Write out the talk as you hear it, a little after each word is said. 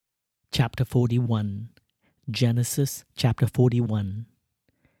Chapter 41. Genesis chapter 41.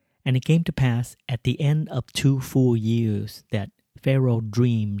 And it came to pass at the end of 2 full years that Pharaoh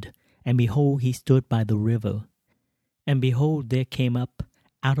dreamed, and behold, he stood by the river. And behold, there came up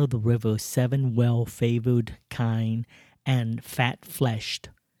out of the river 7 well-favored kine and fat-fleshed,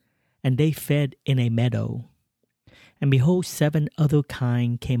 and they fed in a meadow. And behold, 7 other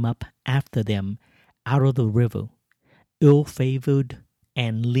kine came up after them out of the river, ill-favored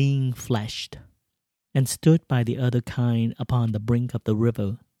and lean-fleshed, and stood by the other kine upon the brink of the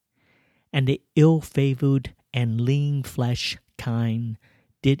river. And the ill-favored and lean-fleshed kine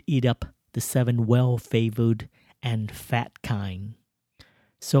did eat up the 7 well-favored and fat kine.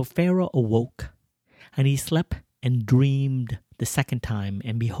 So Pharaoh awoke, and he slept and dreamed the second time,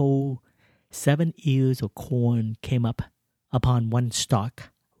 and behold, 7 ears of corn came up upon one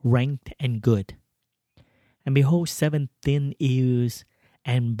stalk, ranked and good. And behold, 7 thin ears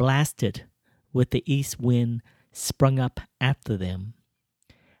and blasted with the east wind sprung up after them.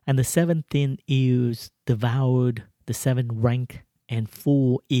 And the 7 thin ears devoured the 7 rank and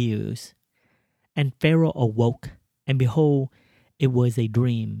full ears. And Pharaoh awoke, and behold, it was a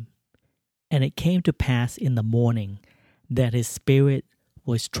dream. And it came to pass in the morning that his spirit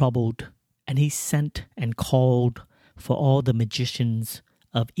was troubled, and he sent and called for all the magicians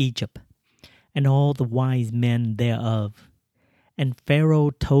of Egypt, and all the wise men thereof. And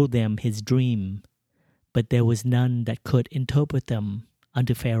Pharaoh told them his dream, but there was none that could interpret them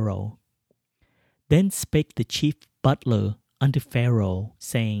unto Pharaoh. Then spake the chief butler unto Pharaoh,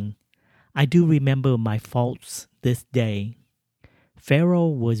 saying, I do remember my faults this day. Pharaoh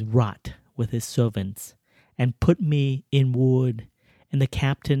was wroth with his servants, and put me in ward in the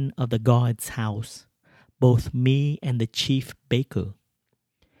captain of the guard's house, both me and the chief baker.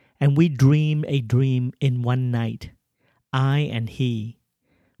 And we dreamed a dream in one night, I and he.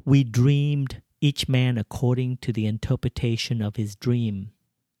 We dreamed each man according to the interpretation of his dream.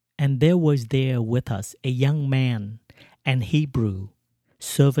 And there was there with us a young man, an Hebrew,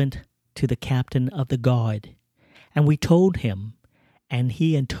 servant to the captain of the guard. And we told him, and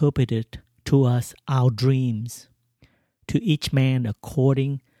he interpreted to us our dreams. To each man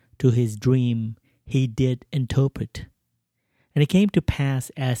according to his dream he did interpret. And it came to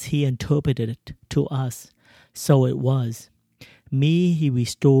pass as he interpreted it to us, so it was. Me he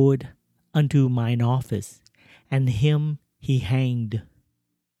restored unto mine office, and him he hanged.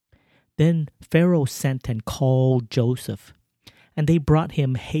 Then Pharaoh sent and called Joseph, and they brought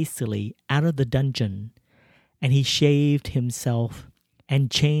him hastily out of the dungeon. And he shaved himself, and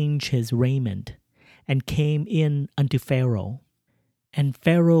changed his raiment, and came in unto Pharaoh. And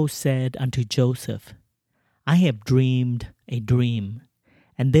Pharaoh said unto Joseph, I have dreamed a dream,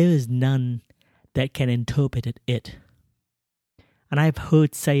 and there is none that can interpret it. And I have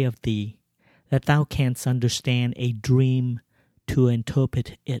heard say of thee, that thou canst understand a dream to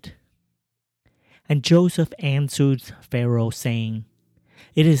interpret it. And Joseph answered Pharaoh, saying,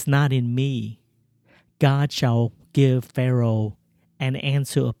 It is not in me. God shall give Pharaoh an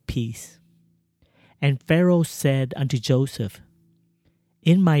answer of peace. And Pharaoh said unto Joseph,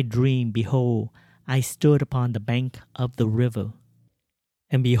 In my dream, behold, I stood upon the bank of the river,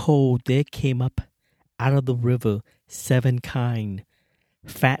 and behold, there came up out of the river 7 kine,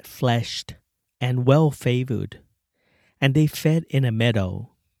 fat-fleshed, and well-favored, and they fed in a meadow.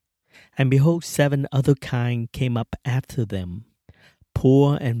 And behold, 7 other kine came up after them,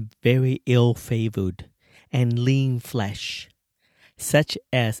 poor and very ill-favored, and lean flesh, such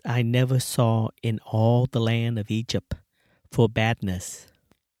as I never saw in all the land of Egypt for badness.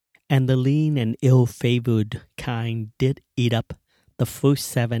 And the lean and ill-favored kine did eat up the first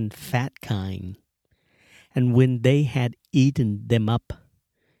 7 fat kine. And when they had eaten them up,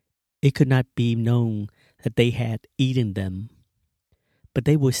 it could not be known that they had eaten them. But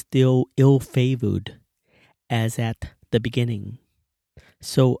they were still ill-favored, as at the beginning.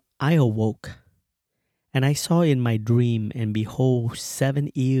 So I awoke, and I saw in my dream, and behold, 7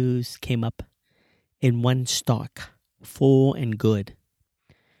 ears came up in one stalk, full and good.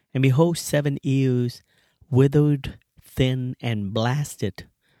 And behold, 7 ears withered, thin, and blasted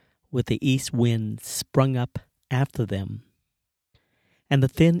with the east wind sprung up after them. And the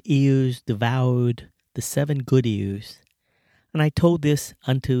thin ears devoured the 7 good ears. And I told this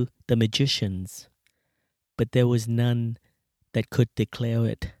unto the magicians, but there was none that could declare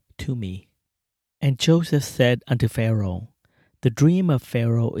it to me. And Joseph said unto Pharaoh, The dream of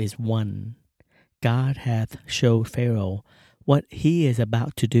Pharaoh is one. God hath showed Pharaoh what he is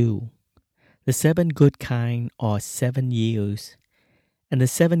about to do. The 7 good kine are 7 years, and the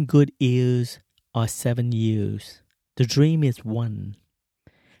 7 good ears are 7 years. The dream is one.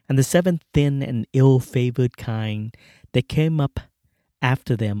 And the 7 thin and ill-favored kind that came up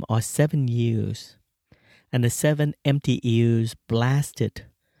after them are 7 years. And the 7 empty ears blasted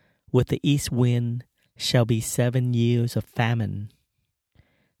with the east wind shall be 7 years of famine.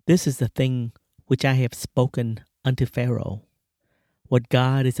 This is the thing which I have spoken unto Pharaoh. What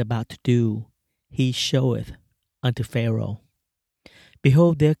God is about to do, he showeth unto Pharaoh.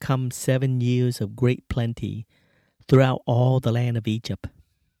 Behold, there come 7 years of great plenty throughout all the land of Egypt.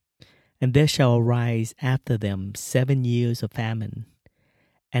 And there shall arise after them 7 years of famine,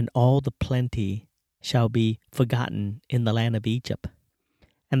 and all the plenty shall be forgotten in the land of Egypt.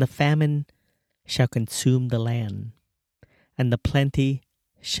 And the famine shall consume the land, and the plenty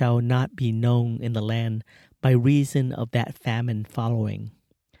shall not be known in the land by reason of that famine following,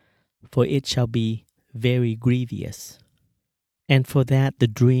 for it shall be very grievous. And for that the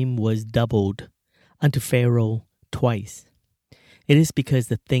dream was doubled unto Pharaoh twice. It is because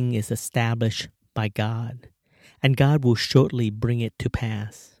the thing is established by God, and God will shortly bring it to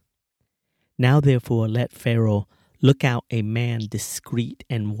pass. Now therefore let Pharaoh look out a man discreet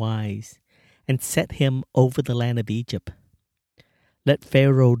and wise, and set him over the land of Egypt. Let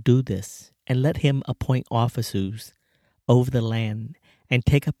Pharaoh do this, and let him appoint officers over the land, and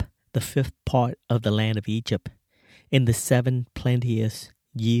take up the 5th part of the land of Egypt in the 7 plenteous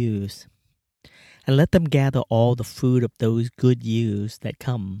years. And let them gather all the food of those good years that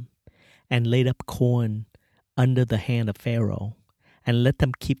come, and lay up corn under the hand of Pharaoh, and let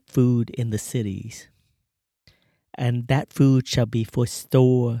them keep food in the cities. And that food shall be for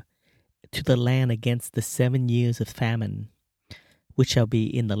store to the land against the 7 years of famine, which shall be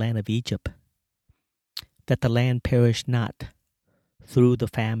in the land of Egypt, that the land perish not through the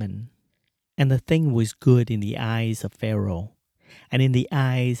famine. And the thing was good in the eyes of Pharaoh, and in the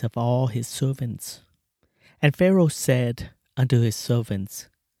eyes of all his servants. And Pharaoh said unto his servants,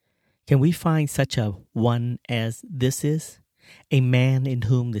 Can we find such a one as this is, a man in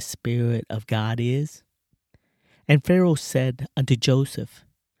whom the Spirit of God is? And Pharaoh said unto Joseph,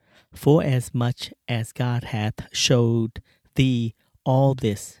 Forasmuch as God hath showed thee all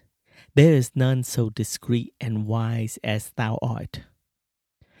this, there is none so discreet and wise as thou art.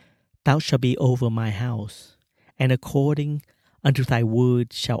 Thou shalt be over my house, and according unto thy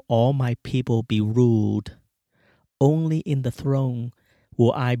word shall all my people be ruled. Only in the throne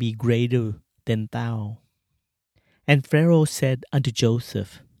will I be greater than thou. And Pharaoh said unto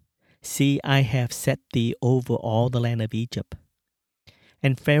Joseph, See, I have set thee over all the land of Egypt.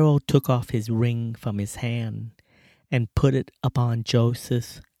 And Pharaoh took off his ring from his hand, and put it upon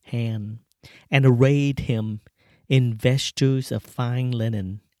Joseph's hand, and arrayed him in vestures of fine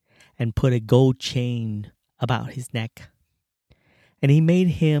linen, and put a gold chain about his neck. And he made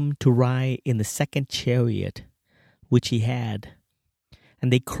him to ride in the 2nd chariot which he had.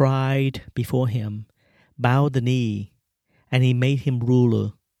 And they cried before him, bowed the knee, and he made him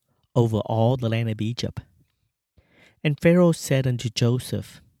ruler over all the land of Egypt. And Pharaoh said unto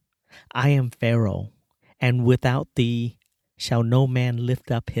Joseph, I am Pharaoh, and without thee shall no man lift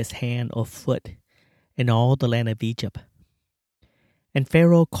up his hand or foot in all the land of Egypt. And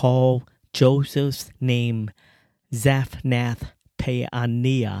Pharaoh called Joseph's name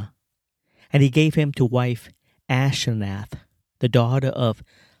Zaphnath-Paaneah, and he gave him to wife Asenath, the daughter of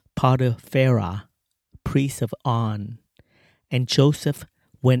Potiphera, priest of On. And Joseph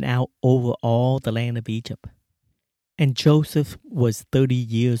went out over all the land of Egypt. And Joseph was 30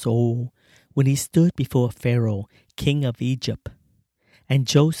 years old when he stood before Pharaoh, king of Egypt. And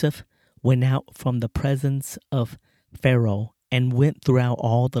Joseph went out from the presence of Pharaoh, and went throughout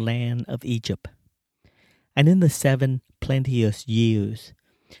all the land of Egypt. And in the 7 plenteous years,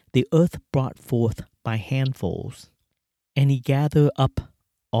 the earth brought forth by handfuls. And he gathered up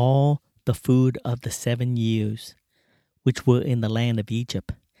all the food of the 7 years, which were in the land of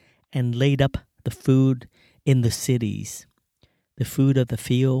Egypt, and laid up the food in the cities. The food of the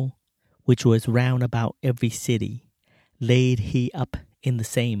field, which was round about every city, laid he up in the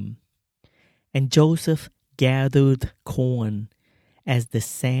same. And Joseph gathered corn as the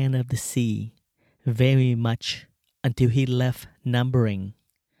sand of the sea, very much, until he left numbering,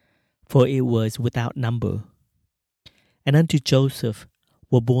 for it was without number. And unto Joseph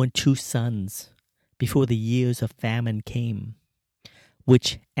were born 2 sons before the years of famine came,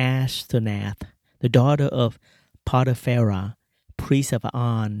 which Asenath, the daughter of Potiphera, priest of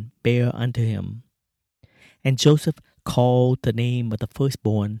On, bare unto him. And Joseph called the name of the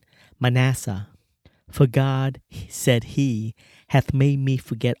firstborn Manasseh, for God, said he, hath made me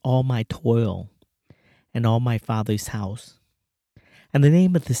forget all my toil and all my father's house. And the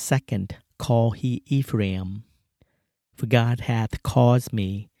name of the second called he Ephraim, for God hath caused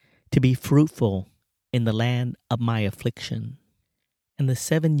me to be fruitful in the land of my affliction. And the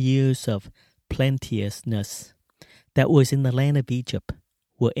 7 years of plenteousness that was in the land of Egypt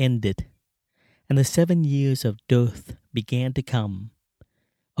were ended, and the 7 years of dearth began to come,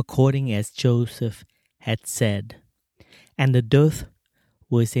 according as Joseph had said. And the dearth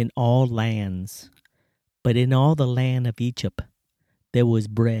was in all lands, but in all the land of Egypt there was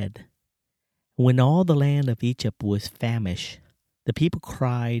bread. When all the land of Egypt was famished, the people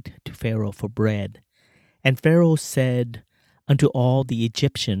cried to Pharaoh for bread. And Pharaoh said unto all the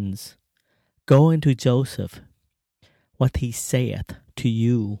Egyptians, Go unto Joseph, what he saith to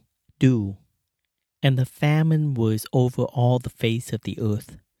you, do. And the famine was over all the face of the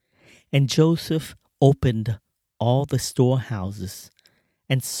earth. And Joseph opened all the storehouses,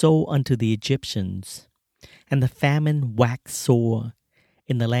 and sold unto the Egyptians. And the famine waxed sore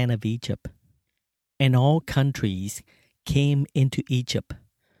in the land of Egypt. And all countries came into Egypt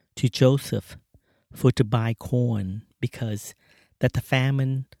to Joseph for to buy corn, because that the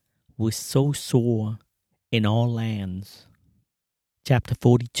famine was so sore in all lands. Chapter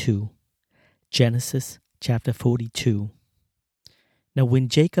 42. Genesis chapter 42. Now when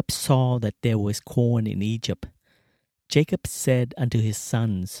Jacob saw that there was corn in Egypt, Jacob said unto his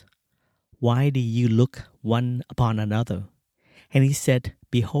sons, Why do you look one upon another? And he said,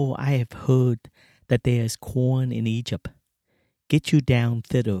 Behold, I have heard that there is corn in Egypt. Get you down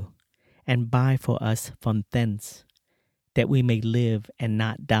thither, and buy for us from thence, that we may live and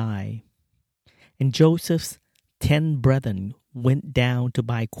not die. And Joseph's 10 brethren went down to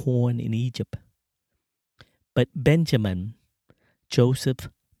buy corn in Egypt. But Benjamin, Joseph's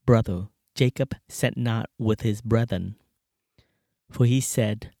brother, Jacob sent not with his brethren. For he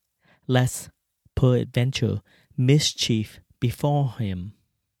said, Lest peradventure mischief befall him.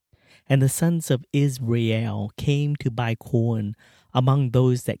 And the sons of Israel came to buy corn among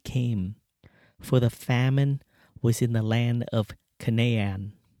those that came, for the famine was in the land of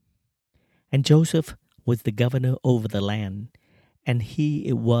Canaan. And Joseph was the governor over the land, and he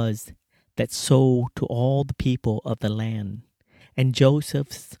it was that sold to all the people of the land. And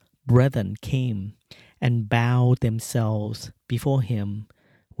Joseph's brethren came and bowed themselves before him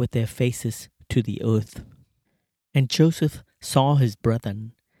with their faces to the earth. And Joseph saw his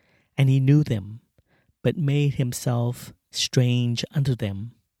brethren, and he knew them, but made himself strange unto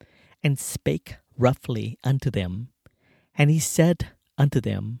them, and spake roughly unto them. And he said unto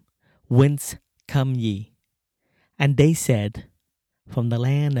them, Whence come ye? And they said, From the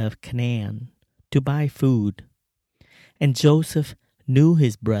land of Canaan, to buy food. And Joseph knew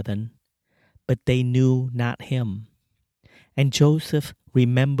his brethren, but they knew not him. And Joseph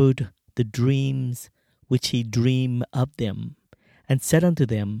remembered the dreams which he dreamed of them, and said unto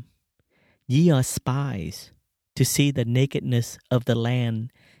them, Ye are spies, to see the nakedness of the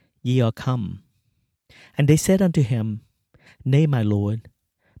land ye are come. And they said unto him, Nay, my lord,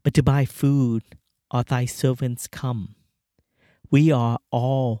 but to buy food are thy servants come. We are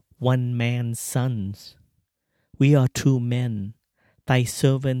all one man's sons. We are true men. Thy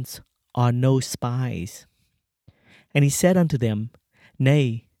servants are no spies. And he said unto them,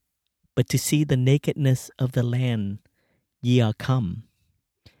 Nay, but to see the nakedness of the land ye are come.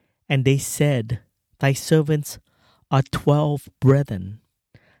 And they said, Thy servants are 12 brethren,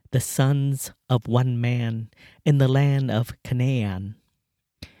 the sons of one man in the land of Canaan.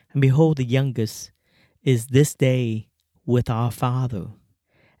 And behold, the youngest is this day with our father,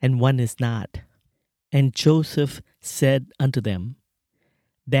 and one is not. And Joseph said unto them,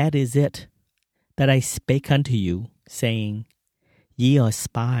 That is it that I spake unto you, saying, Ye are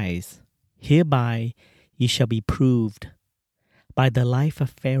spies. Hereby ye shall be proved. By the life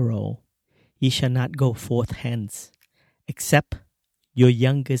of Pharaoh ye shall not go forth hence, except your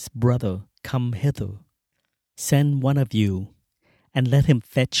youngest brother come hither. Send one of you, and let him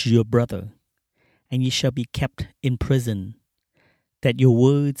fetch your brother, and ye shall be kept in prison, that your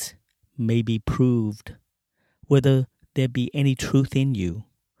words may be proved, whether there be any truth in you,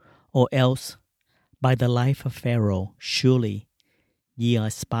 or else by the life of Pharaoh surely ye are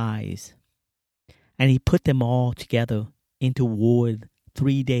spies. And he put them all together into ward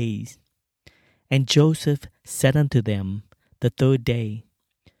 3 days. And Joseph said unto them the 3rd day,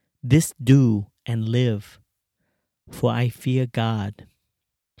 This do and live, for I fear God.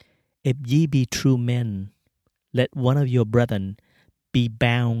 If ye be true men, let one of your brethren be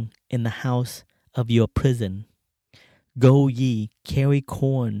bound in the house of your prison. Go ye, carry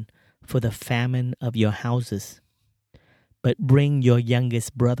corn for the famine of your houses, but bring your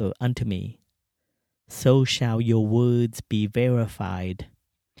youngest brother unto me. So shall your words be verified,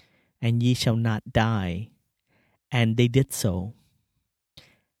 and ye shall not die. And they did so.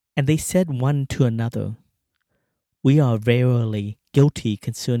 And they said one to another, We are verily guilty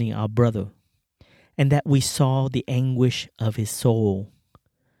concerning our brother, and that we saw the anguish of his soul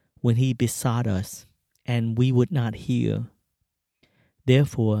when he besought us, and we would not hear.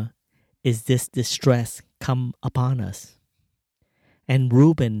 Therefore is this distress come upon us. And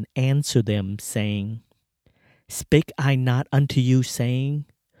Reuben answered them, saying, Spake I not unto you, saying,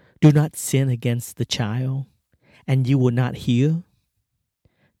 Do not sin against the child, and you will not hear?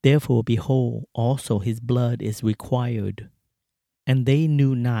 Therefore, behold, also his blood is required. And they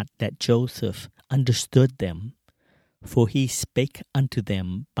knew not that Joseph understood them, for he spake unto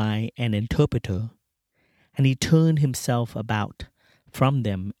them by an interpreter. And he turned himself about from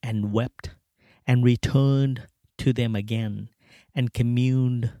them and wept, and returned to them again, and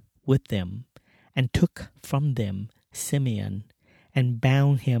communed with them, and took from them Simeon, and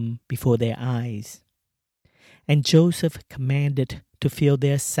bound him before their eyes. And Joseph commanded to fill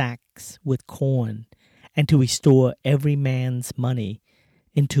their sacks with corn, and to restore every man's money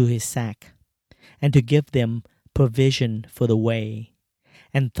into his sack, and to give them provision for the way.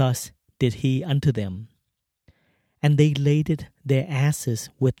 And thus did he unto them. And they laded their asses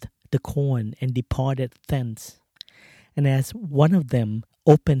with the corn, and departed thence. And as one of them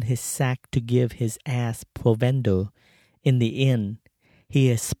opened his sack to give his ass provender in the inn,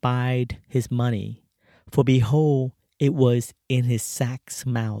 he espied his money, for behold, it was in his sack's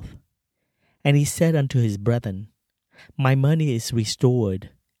mouth. And he said unto his brethren, My money is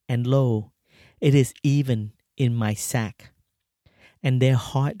restored, and lo, it is even in my sack. And their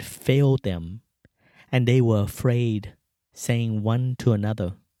heart failed them, and they were afraid, saying one to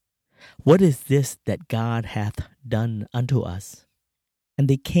another, What is this that God hath done unto us? And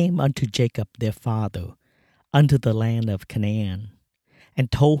they came unto Jacob their father, unto the land of Canaan,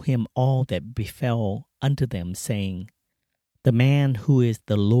 and told him all that befell unto them, saying, The man who is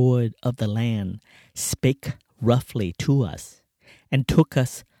the Lord of the land spake roughly to us, and took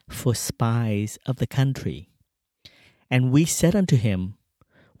us for spies of the country. And we said unto him,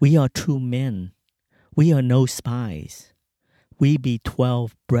 We are true men, we are no spies. We be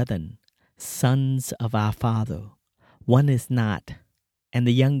 12 brethren, sons of our father. One is not, and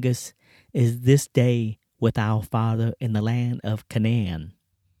the youngest is this day with our father in the land of Canaan.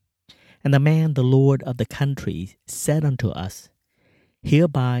 And the man, the Lord of the country, said unto us,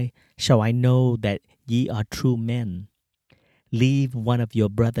 Hereby shall I know that ye are true men. Leave one of your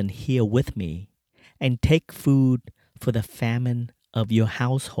brethren here with me, and take food for the famine of your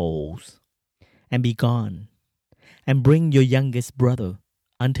households, and be gone, and bring your youngest brother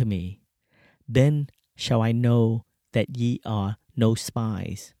unto me. Then shall I know that ye are no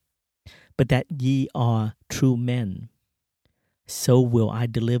spies, but that ye are true men. So will I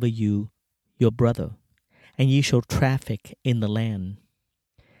deliver you your brother, and ye shall traffic in the land.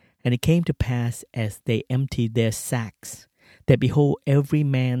 And it came to pass, as they emptied their sacks, that behold, every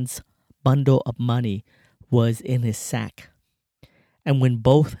man's bundle of money was in his sack. And when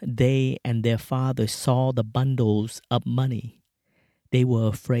both they and their father saw the bundles of money, they were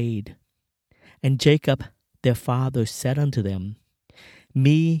afraid. And Jacob their father said unto them,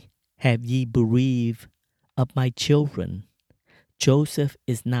 Me have ye bereaved of my children. Joseph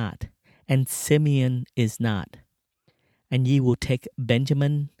is not, and Simeon is not, and ye will take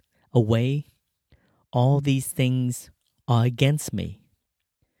Benjamin away. All these things are against me.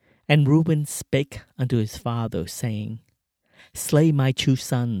 And Reuben spake unto his father, saying, Slay my two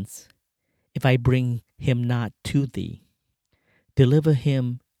sons, if I bring him not to thee. Deliver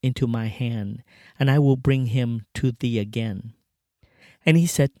him into my hand, and I will bring him to thee again. And he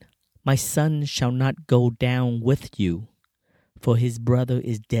said, My son shall not go down with you, for his brother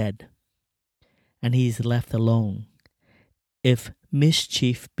is dead, and he is left alone. If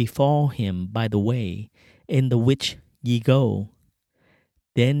mischief befall him by the way in the which ye go,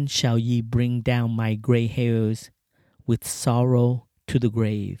 then shall ye bring down my gray hairs with sorrow to the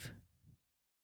grave.